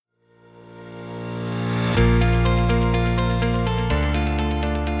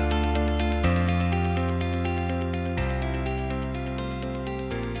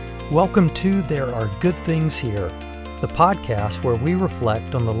Welcome to There Are Good Things Here, the podcast where we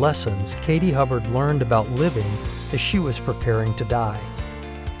reflect on the lessons Katie Hubbard learned about living as she was preparing to die.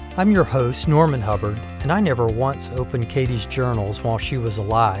 I'm your host, Norman Hubbard, and I never once opened Katie's journals while she was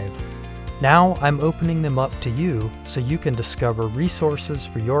alive. Now I'm opening them up to you so you can discover resources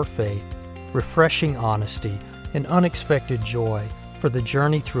for your faith, refreshing honesty, and unexpected joy for the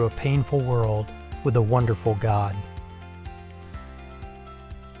journey through a painful world with a wonderful God.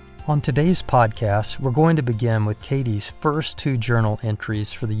 On today's podcast, we're going to begin with Katie's first two journal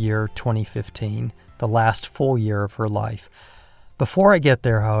entries for the year 2015, the last full year of her life. Before I get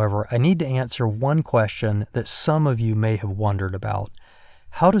there, however, I need to answer one question that some of you may have wondered about.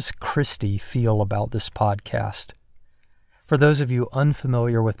 How does Christy feel about this podcast? For those of you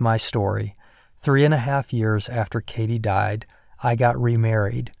unfamiliar with my story, 3.5 years after Katie died, I got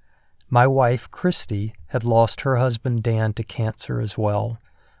remarried. My wife, Christy, had lost her husband Dan to cancer as well.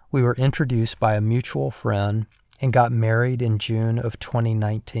 We were introduced by a mutual friend and got married in June of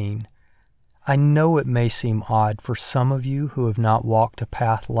 2019. I know it may seem odd for some of you who have not walked a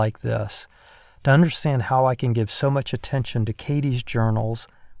path like this to understand how I can give so much attention to Katie's journals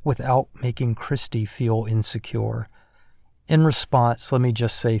without making Christy feel insecure. In response, let me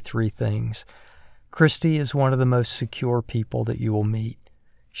just say 3 things. Christy is one of the most secure people that you will meet.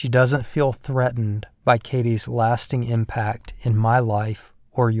 She doesn't feel threatened by Katie's lasting impact in my life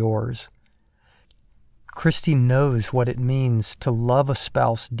or yours. Christy knows what it means to love a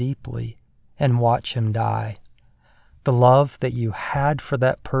spouse deeply and watch him die. The love that you had for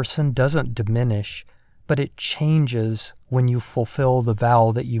that person doesn't diminish, but it changes when you fulfill the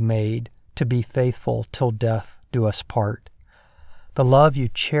vow that you made to be faithful till death do us part. The love you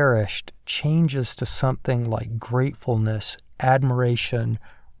cherished changes to something like gratefulness, admiration,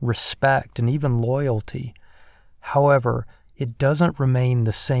 respect, and even loyalty. However, it doesn't remain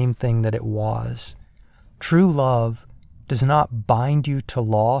the same thing that it was. True love does not bind you to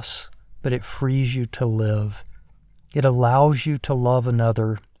loss, but it frees you to live. It allows you to love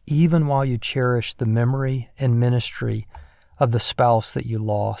another even while you cherish the memory and ministry of the spouse that you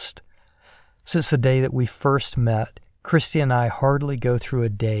lost. Since the day that we first met, Christy and I hardly go through a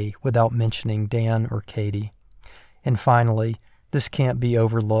day without mentioning Dan or Katie. And finally, this can't be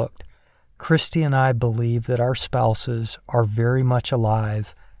overlooked. Christy and I believe that our spouses are very much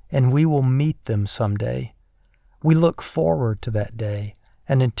alive and we will meet them someday. We look forward to that day,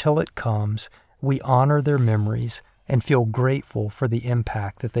 and until it comes, we honor their memories and feel grateful for the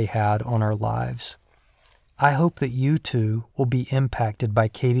impact that they had on our lives. I hope that you too will be impacted by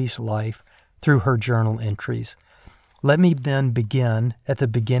Katie's life through her journal entries. Let me then begin at the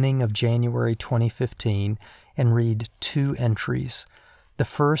beginning of January 2015 and read 2 entries. The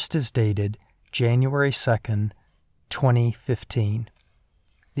first is dated January 2nd, 2015.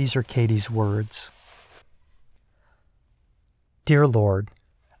 These are Katie's words. Dear Lord,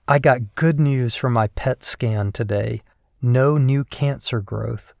 I got good news from my PET scan today. No new cancer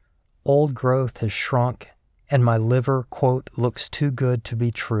growth. Old growth has shrunk, and my liver, quote, looks too good to be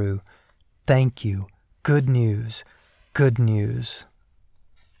true. Thank you. Good news. Good news.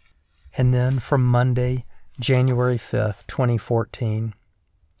 And then from Monday, January 5th, 2014.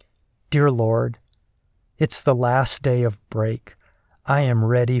 Dear Lord, it's the last day of break. I am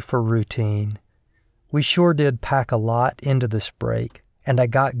ready for routine. We sure did pack a lot into this break, and I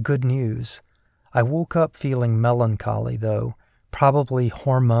got good news. I woke up feeling melancholy, though, probably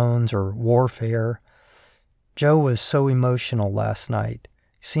hormones or warfare. Joe was so emotional last night,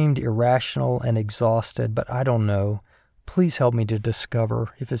 seemed irrational and exhausted, but I don't know. Please help me to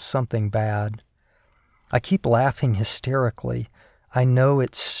discover if it's something bad. I keep laughing hysterically. I know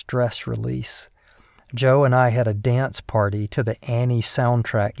it's stress release. Joe and I had a dance party to the Annie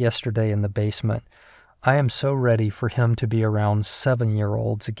soundtrack yesterday in the basement. I am so ready for him to be around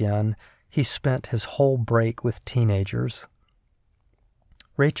 7-year-olds again. He spent his whole break with teenagers.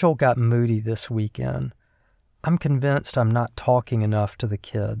 Rachel got moody this weekend. I'm convinced I'm not talking enough to the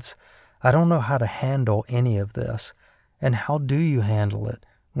kids. I don't know how to handle any of this. And how do you handle it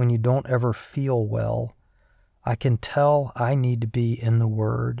when you don't ever feel well? I can tell I need to be in the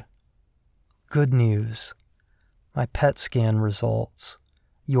Word. Good news. My PET scan results.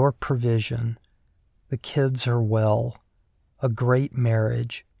 Your provision. The kids are well. A great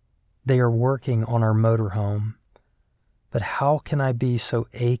marriage. They are working on our motorhome. But how can I be so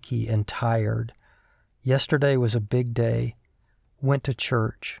achy and tired? Yesterday was a big day. Went to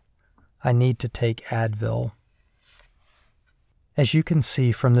church. I need to take Advil. As you can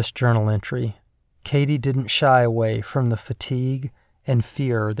see from this journal entry, Katie didn't shy away from the fatigue and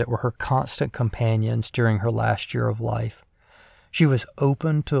fear that were her constant companions during her last year of life. She was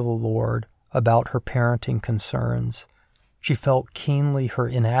open to the Lord about her parenting concerns. She felt keenly her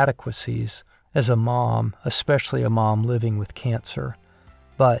inadequacies as a mom, especially a mom living with cancer.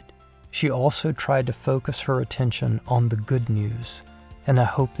 But she also tried to focus her attention on the good news, and I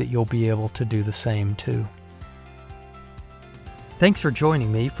hope that you'll be able to do the same too. Thanks for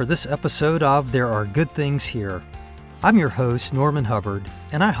joining me for this episode of There Are Good Things Here. I'm your host, Norman Hubbard,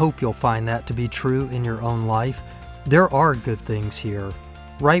 and I hope you'll find that to be true in your own life. There are good things here,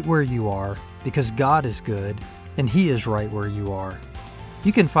 right where you are, because God is good, and He is right where you are.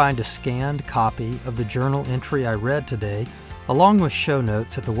 You can find a scanned copy of the journal entry I read today, along with show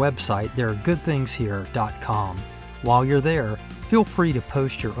notes at the website therearegoodthingshere.com. While you're there, feel free to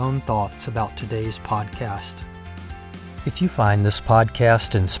post your own thoughts about today's podcast. If you find this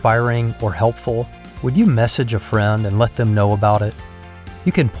podcast inspiring or helpful, would you message a friend and let them know about it?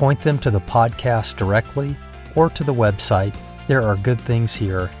 You can point them to the podcast directly or to the website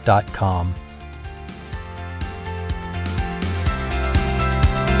therearegoodthingshere.com.